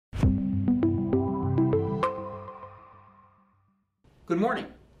Good morning.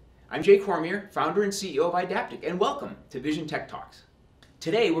 I'm Jay Cormier, founder and CEO of Eyedaptic, and welcome to Vision Tech Talks.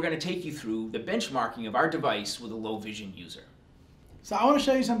 Today we're going to take you through the benchmarking of our device with a low vision user. So I want to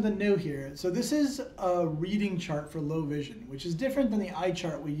show you something new here. So this is a reading chart for low vision, which is different than the eye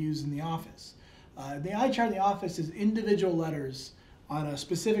chart we use in the office. The eye chart in the office is individual letters on a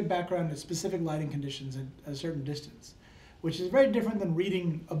specific background and specific lighting conditions at a certain distance, which is very different than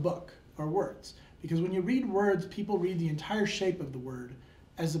reading a book or words. Because when you read words, people read the entire shape of the word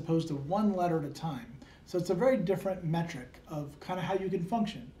as opposed to one letter at a time. So it's a very different metric of kind of how you can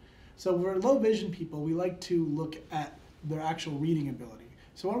function. So for low vision people, we like to look at their actual reading ability.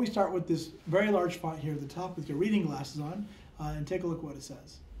 So why don't we start with this very large font here at the top with your reading glasses on and take a look at what it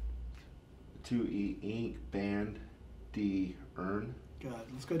says. 2E ink band D earn. Good.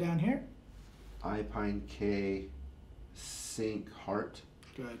 Let's go down here. I pine K sync heart.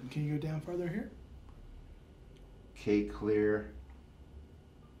 Good. And can you go down further here? K clear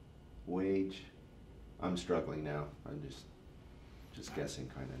wage. I'm struggling now. I'm just guessing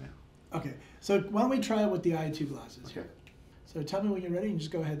kind of now. Okay. So why don't we try it with the EYE2 glasses Okay. here. So tell me when you're ready and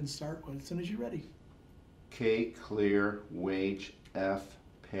just go ahead and start as soon as you're ready. K clear wage F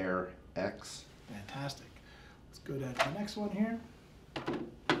pair X. Fantastic. Let's go down to the next one here.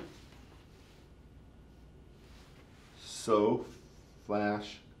 So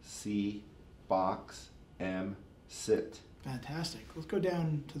flash C box M sit. Fantastic. Let's go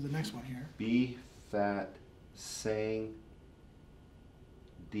down to the next one here. B fat sang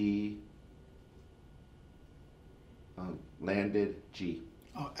D landed G.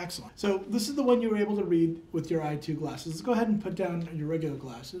 Oh, excellent. So this is the one you were able to read with your EYE2 glasses. Let's go ahead and put down your regular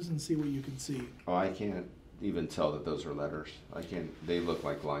glasses and see what you can see. Oh, I can't even tell that those are letters. I can't. They look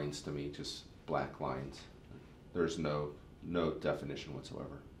like lines to me, just black lines. There's no definition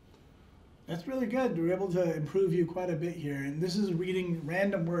whatsoever. That's really good. We're able to improve you quite a bit here. And this is reading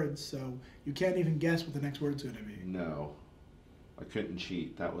random words, so you can't even guess what the next word's going to be. No, I couldn't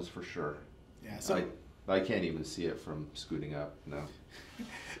cheat. That was for sure. Yeah. So I can't even see it from scooting up. No.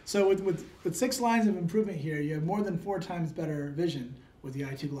 So with 6 lines of improvement here, you have more than 4 times better vision with the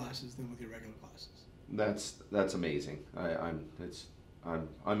EYE2 glasses than with your regular glasses. That's amazing.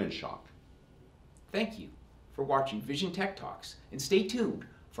 I'm in shock. Thank you for watching Vision Tech Talks, and stay tuned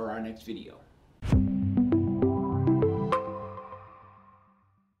for our next video.